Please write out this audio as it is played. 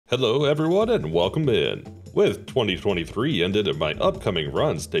Hello everyone and welcome in. With 2023 ended and my upcoming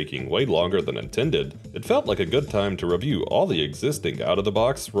runs taking way longer than intended, it felt like a good time to review all the existing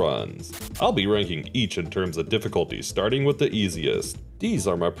out-of-the-box runs. I'll be ranking each in terms of difficulty, starting with the easiest. These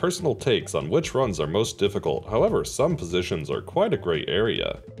are my personal takes on which runs are most difficult, however some positions are quite a gray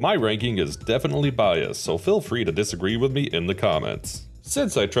area. My ranking is definitely biased, so feel free to disagree with me in the comments.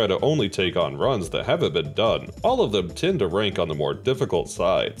 Since I try to only take on runs that haven't been done, all of them tend to rank on the more difficult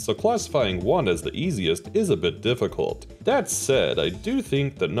side, so classifying one as the easiest is a bit difficult. That said, I do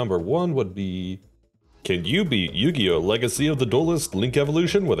think that number 1 would be... Can you beat Yu-Gi-Oh! Legacy of the Duelist Link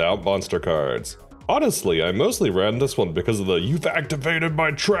Evolution without monster cards? Honestly, I mostly ran this one because of the "You've activated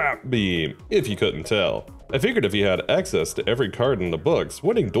my trap" meme, if you couldn't tell. I figured if you had access to every card in the books,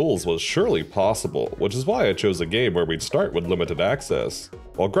 winning duels was surely possible, which is why I chose a game where we'd start with limited access.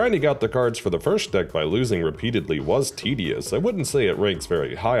 While grinding out the cards for the first deck by losing repeatedly was tedious, I wouldn't say it ranks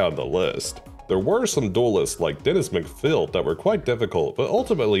very high on the list. There were some duelists like Dennis McPhil that were quite difficult, but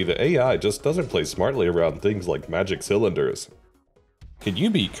ultimately the AI just doesn't play smartly around things like magic cylinders. Can you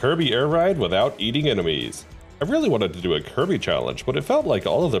beat Kirby Air Ride without eating enemies? I really wanted to do a Kirby challenge, but it felt like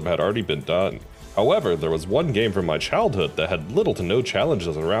all of them had already been done. However, there was one game from my childhood that had little to no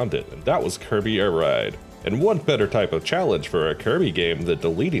challenges around it, and that was Kirby Air Ride. And what better type of challenge for a Kirby game than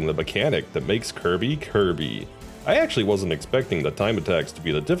deleting the mechanic that makes Kirby Kirby? I actually wasn't expecting the time attacks to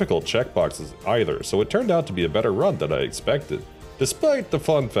be the difficult checkboxes either, so it turned out to be a better run than I expected. Despite the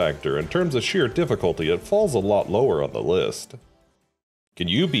fun factor, in terms of sheer difficulty, it falls a lot lower on the list. Can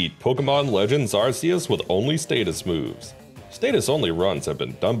you beat Pokemon Legends Arceus with only status moves? Status only runs have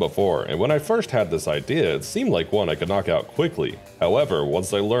been done before, and when I first had this idea, it seemed like one I could knock out quickly. However,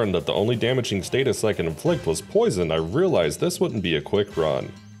 once I learned that the only damaging status I can inflict was poison, I realized this wouldn't be a quick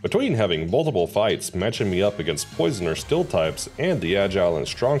run. Between having multiple fights matching me up against poison or steel types and the agile and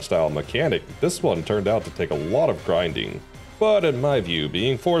strong style mechanic, this one turned out to take a lot of grinding. But in my view,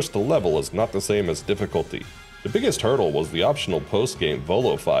 being forced to level is not the same as difficulty. The biggest hurdle was the optional post-game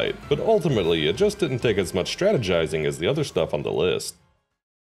Volo fight, but ultimately it just didn't take as much strategizing as the other stuff on the list.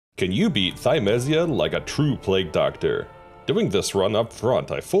 Can you beat Thymesia like a true plague doctor? Doing this run up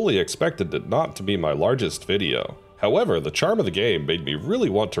front, I fully expected it not to be my largest video. However, the charm of the game made me really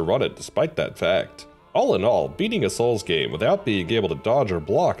want to run it despite that fact. All in all, beating a Souls game without being able to dodge or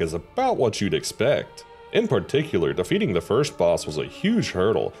block is about what you'd expect. In particular, defeating the first boss was a huge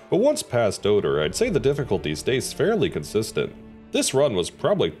hurdle, but once past Odor, I'd say the difficulty stays fairly consistent. This run was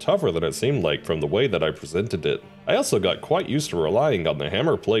probably tougher than it seemed like from the way that I presented it. I also got quite used to relying on the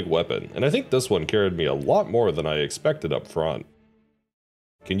Hammer Plague weapon, and I think this one carried me a lot more than I expected up front.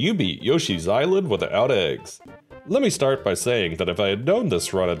 Can you beat Yoshi's Island without eggs? Let me start by saying that if I had known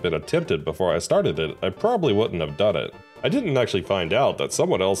this run had been attempted before I started it, I probably wouldn't have done it. I didn't actually find out that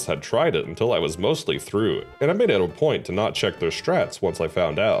someone else had tried it until I was mostly through, and I made it a point to not check their strats once I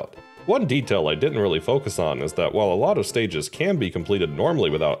found out. One detail I didn't really focus on is that while a lot of stages can be completed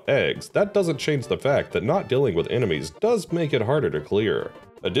normally without eggs, that doesn't change the fact that not dealing with enemies does make it harder to clear.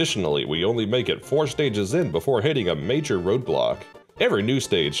 Additionally, we only make it 4 stages in before hitting a major roadblock. Every new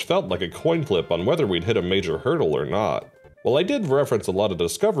stage felt like a coin flip on whether we'd hit a major hurdle or not. While I did reference a lot of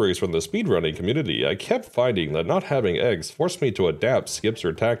discoveries from the speedrunning community, I kept finding that not having eggs forced me to adapt skips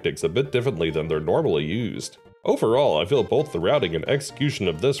or tactics a bit differently than they're normally used. Overall, I feel both the routing and execution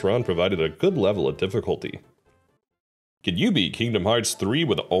of this run provided a good level of difficulty. Can you beat Kingdom Hearts 3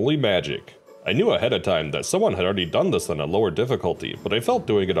 with only magic? I knew ahead of time that someone had already done this on a lower difficulty, but I felt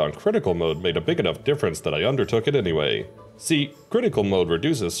doing it on critical mode made a big enough difference that I undertook it anyway. See, critical mode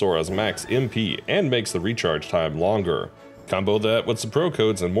reduces Sora's max MP and makes the recharge time longer. Combo that with some pro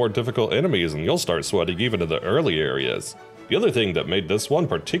codes and more difficult enemies and you'll start sweating even in the early areas. The other thing that made this one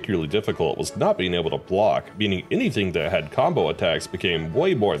particularly difficult was not being able to block, meaning anything that had combo attacks became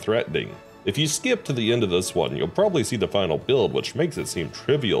way more threatening. If you skip to the end of this one, you'll probably see the final build, which makes it seem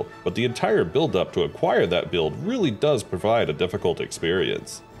trivial, but the entire build up to acquire that build really does provide a difficult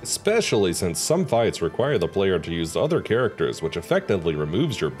experience. Especially since some fights require the player to use other characters, which effectively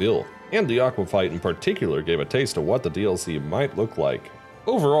removes your build, and the Aqua fight in particular gave a taste of what the DLC might look like.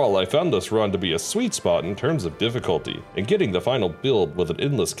 Overall, I found this run to be a sweet spot in terms of difficulty, and getting the final build with an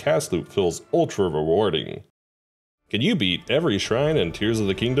endless cast loop feels ultra rewarding. Can you beat every shrine in Tears of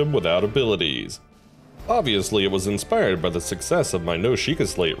the Kingdom without abilities? Obviously, it was inspired by the success of my No Sheikah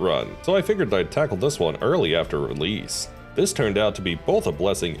Slate run, so I figured I'd tackle this one early after release. This turned out to be both a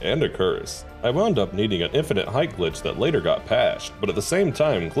blessing and a curse. I wound up needing an infinite height glitch that later got patched, but at the same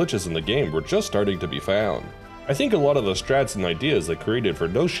time glitches in the game were just starting to be found. I think a lot of the strats and ideas I created for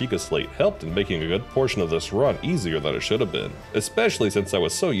No Sheikah Slate helped in making a good portion of this run easier than it should have been, especially since I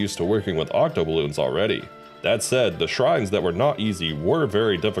was so used to working with octoballoons already. That said, the shrines that were not easy were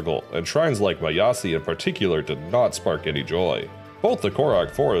very difficult, and shrines like Mayasi in particular did not spark any joy. Both the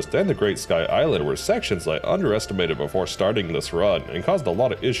Korok Forest and the Great Sky Island were sections I underestimated before starting this run and caused a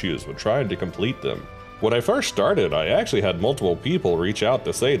lot of issues when trying to complete them. When I first started, I actually had multiple people reach out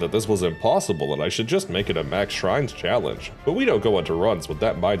to say that this was impossible and I should just make it a max shrines challenge, but we don't go into runs with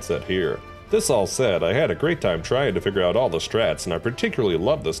that mindset here. This all said, I had a great time trying to figure out all the strats, and I particularly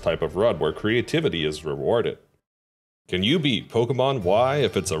love this type of run where creativity is rewarded. Can you beat Pokemon Y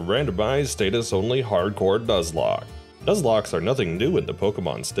if it's a randomized status-only hardcore Nuzlocke? Nuzlocks are nothing new in the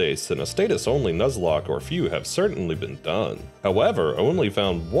Pokemon space, and a status-only Nuzlocke or few have certainly been done. However, I only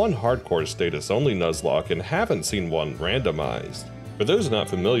found one hardcore status-only Nuzlocke and haven't seen one randomized. For those not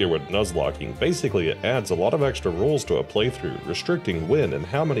familiar with Nuzlocking, basically it adds a lot of extra rules to a playthrough, restricting when and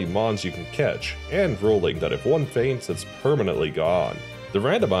how many mons you can catch, and ruling that if one faints, it's permanently gone. The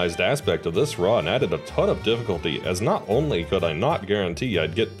randomized aspect of this run added a ton of difficulty, as not only could I not guarantee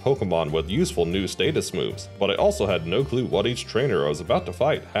I'd get Pokemon with useful new status moves, but I also had no clue what each trainer I was about to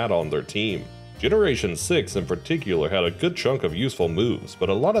fight had on their team. Generation 6 in particular had a good chunk of useful moves, but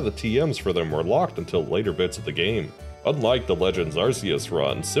a lot of the TMs for them were locked until later bits of the game. Unlike the Legends Arceus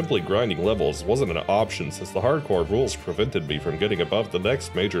run, simply grinding levels wasn't an option since the hardcore rules prevented me from getting above the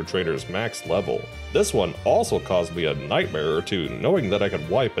next major trainer's max level. This one also caused me a nightmare or two knowing that I could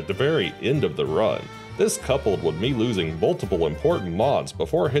wipe at the very end of the run. This coupled with me losing multiple important mods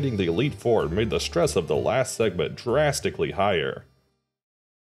before hitting the Elite Four made the stress of the last segment drastically higher.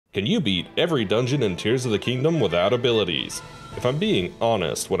 Can you beat every dungeon in Tears of the Kingdom without abilities? If I'm being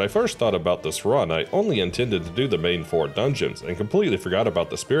honest, when I first thought about this run, I only intended to do the main 4 dungeons and completely forgot about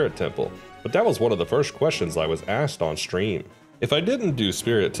the Spirit Temple, but that was one of the first questions I was asked on stream. If I didn't do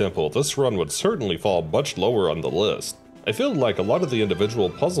Spirit Temple, this run would certainly fall much lower on the list. I feel like a lot of the individual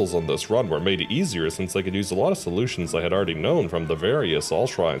puzzles on this run were made easier since I could use a lot of solutions I had already known from the various All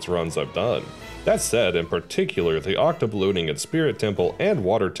Shrines runs I've done. That said, in particular, the octoballooning at Spirit Temple and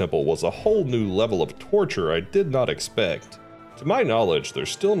Water Temple was a whole new level of torture I did not expect. To my knowledge, there's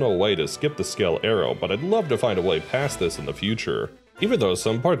still no way to skip the scale arrow, but I'd love to find a way past this in the future. Even though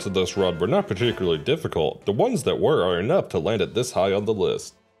some parts of this run were not particularly difficult, the ones that were are enough to land it this high on the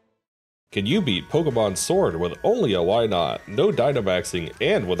list. Can you beat Pokemon Sword with only a Why Not, no Dynamaxing,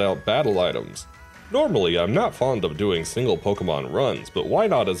 and without battle items? Normally, I'm not fond of doing single Pokemon runs, but Why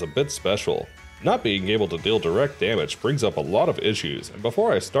Not is a bit special. Not being able to deal direct damage brings up a lot of issues, and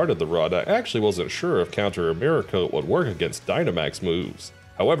before I started the run, I actually wasn't sure if Counter or Mirror Coat would work against Dynamax moves.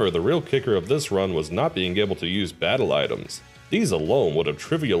 However, the real kicker of this run was not being able to use battle items. These alone would have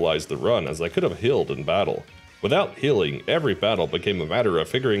trivialized the run as I could have healed in battle. Without healing, every battle became a matter of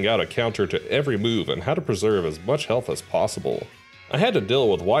figuring out a counter to every move and how to preserve as much health as possible. I had to deal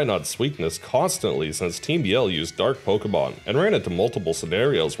with Why Not's weakness constantly since Team Yell used Dark Pokemon, and ran into multiple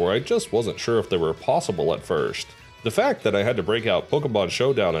scenarios where I just wasn't sure if they were possible at first. The fact that I had to break out Pokemon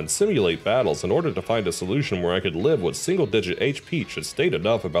Showdown and simulate battles in order to find a solution where I could live with single-digit HP should state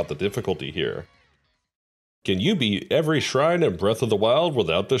enough about the difficulty here. Can you beat every shrine in Breath of the Wild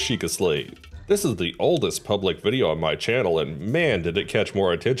without the Sheikah Slate? This is the oldest public video on my channel, and man did it catch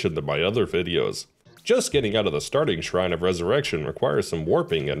more attention than my other videos. Just getting out of the starting Shrine of Resurrection requires some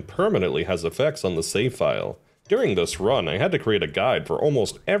warping and permanently has effects on the save file. During this run, I had to create a guide for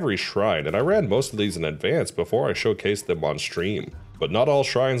almost every shrine, and I ran most of these in advance before I showcased them on stream. But not all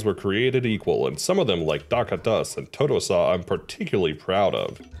shrines were created equal, and some of them like Dakatus and Totosa I'm particularly proud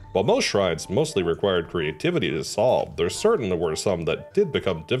of. While most shrines mostly required creativity to solve, there certainly were some that did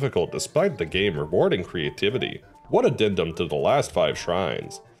become difficult despite the game rewarding creativity. One addendum to the last 5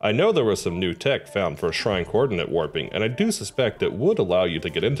 shrines. I know there was some new tech found for shrine coordinate warping, and I do suspect it would allow you to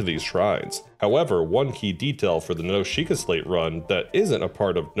get into these shrines. However, one key detail for the No Sheikah Slate run that isn't a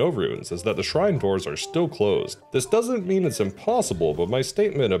part of No Runes is that the shrine doors are still closed. This doesn't mean it's impossible, but my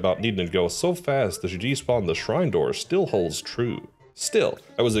statement about needing to go so fast that you despawn the shrine door still holds true. Still,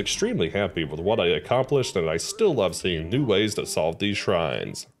 I was extremely happy with what I accomplished, and I still love seeing new ways to solve these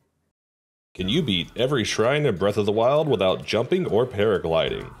shrines. Can you beat every shrine in Breath of the Wild without jumping or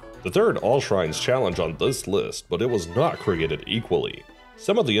paragliding? The third All Shrines challenge on this list, but it was not created equally.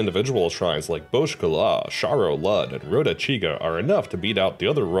 Some of the individual shrines like Bosh Kala, Sharo Lud, and Roda Chiga are enough to beat out the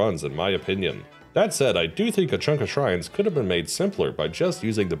other runs in my opinion. That said, I do think a chunk of shrines could have been made simpler by just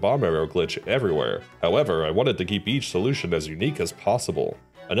using the bomb arrow glitch everywhere. However, I wanted to keep each solution as unique as possible.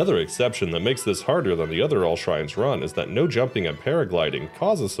 Another exception that makes this harder than the other All Shrines run is that no jumping and paragliding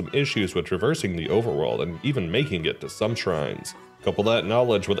causes some issues with traversing the overworld and even making it to some shrines. Couple that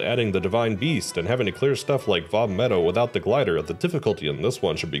knowledge with adding the Divine Beast and having to clear stuff like Vom Meadow without the glider, the difficulty in this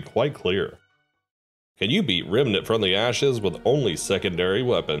one should be quite clear. Can you beat Remnant from the Ashes with only secondary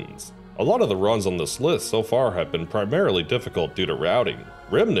weapons? A lot of the runs on this list so far have been primarily difficult due to routing.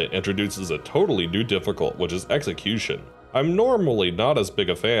 Remnant introduces a totally new difficult, which is Execution. I'm normally not as big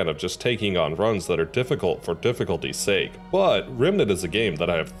a fan of just taking on runs that are difficult for difficulty's sake, but Remnant is a game that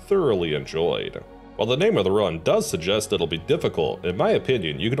I have thoroughly enjoyed. While the name of the run does suggest it'll be difficult, in my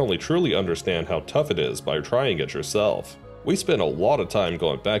opinion you can only truly understand how tough it is by trying it yourself. We spent a lot of time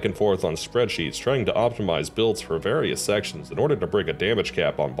going back and forth on spreadsheets trying to optimize builds for various sections in order to break a damage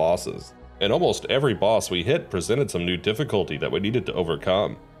cap on bosses. And almost every boss we hit presented some new difficulty that we needed to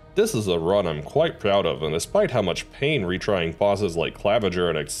overcome. This is a run I'm quite proud of, and despite how much pain retrying bosses like Claviger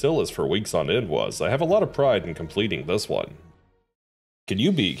and Axillus for weeks on end was, I have a lot of pride in completing this one. Can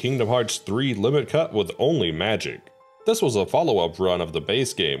you beat Kingdom Hearts 3 Limit Cut with only magic? This was a follow-up run of the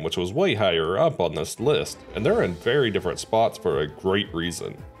base game, which was way higher up on this list, and they're in very different spots for a great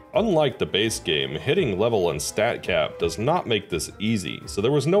reason. Unlike the base game, hitting level and stat cap does not make this easy, so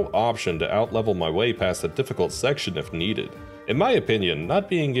there was no option to outlevel my way past a difficult section if needed. In my opinion, not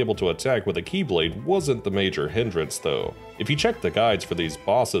being able to attack with a Keyblade wasn't the major hindrance though. If you check the guides for these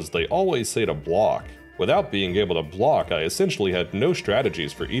bosses, they always say to block. Without being able to block, I essentially had no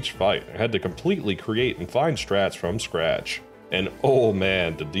strategies for each fight. I had to completely create and find strats from scratch. And oh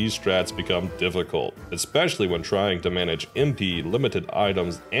man, did these strats become difficult, especially when trying to manage MP, limited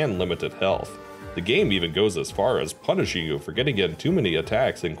items, and limited health. The game even goes as far as punishing you for getting in too many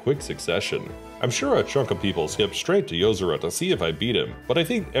attacks in quick succession. I'm sure a chunk of people skipped straight to Yozora to see if I beat him, but I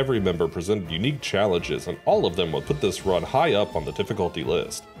think every member presented unique challenges and all of them would put this run high up on the difficulty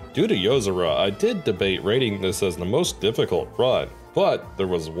list. Due to Yozora, I did debate rating this as the most difficult run, but there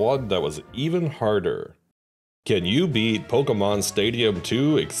was one that was even harder. Can you beat Pokemon Stadium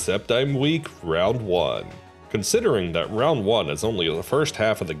 2 except I'm weak Round 1? Considering that Round 1 is only the first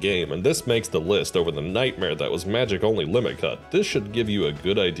half of the game and this makes the list over the nightmare that was Magic Only Limit Cut, this should give you a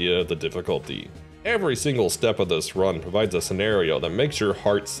good idea of the difficulty. Every single step of this run provides a scenario that makes your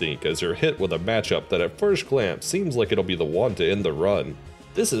heart sink as you're hit with a matchup that at first glance seems like it'll be the one to end the run.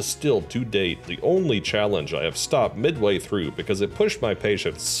 This is still to date the only challenge I have stopped midway through because it pushed my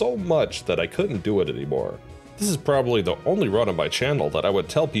patience so much that I couldn't do it anymore. This is probably the only run on my channel that I would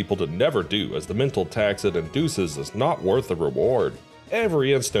tell people to never do, as the mental tax it induces is not worth the reward.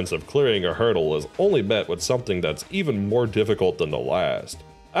 Every instance of clearing a hurdle is only met with something that's even more difficult than the last.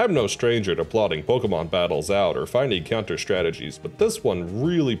 I'm no stranger to plotting Pokemon battles out or finding counter strategies, but this one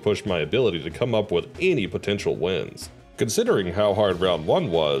really pushed my ability to come up with any potential wins. Considering how hard Round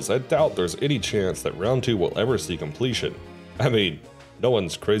 1 was, I doubt there's any chance that Round 2 will ever see completion. I mean, no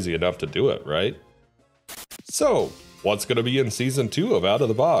one's crazy enough to do it, right? So, what's going to be in Season 2 of Out of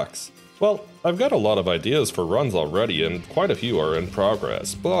the Box? Well, I've got a lot of ideas for runs already and quite a few are in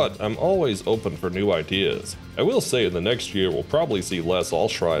progress, but I'm always open for new ideas. I will say in the next year we'll probably see less All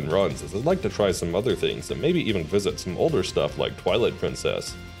Shrine runs, as I'd like to try some other things and maybe even visit some older stuff like Twilight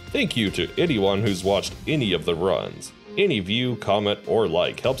Princess. Thank you to anyone who's watched any of the runs. Any view, comment, or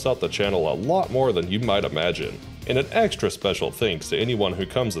like helps out the channel a lot more than you might imagine. And an extra special thanks to anyone who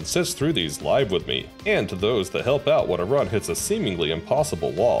comes and sits through these live with me, and to those that help out when a run hits a seemingly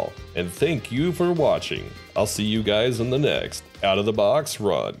impossible wall. And thank you for watching. I'll see you guys in the next Out of the Box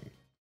run.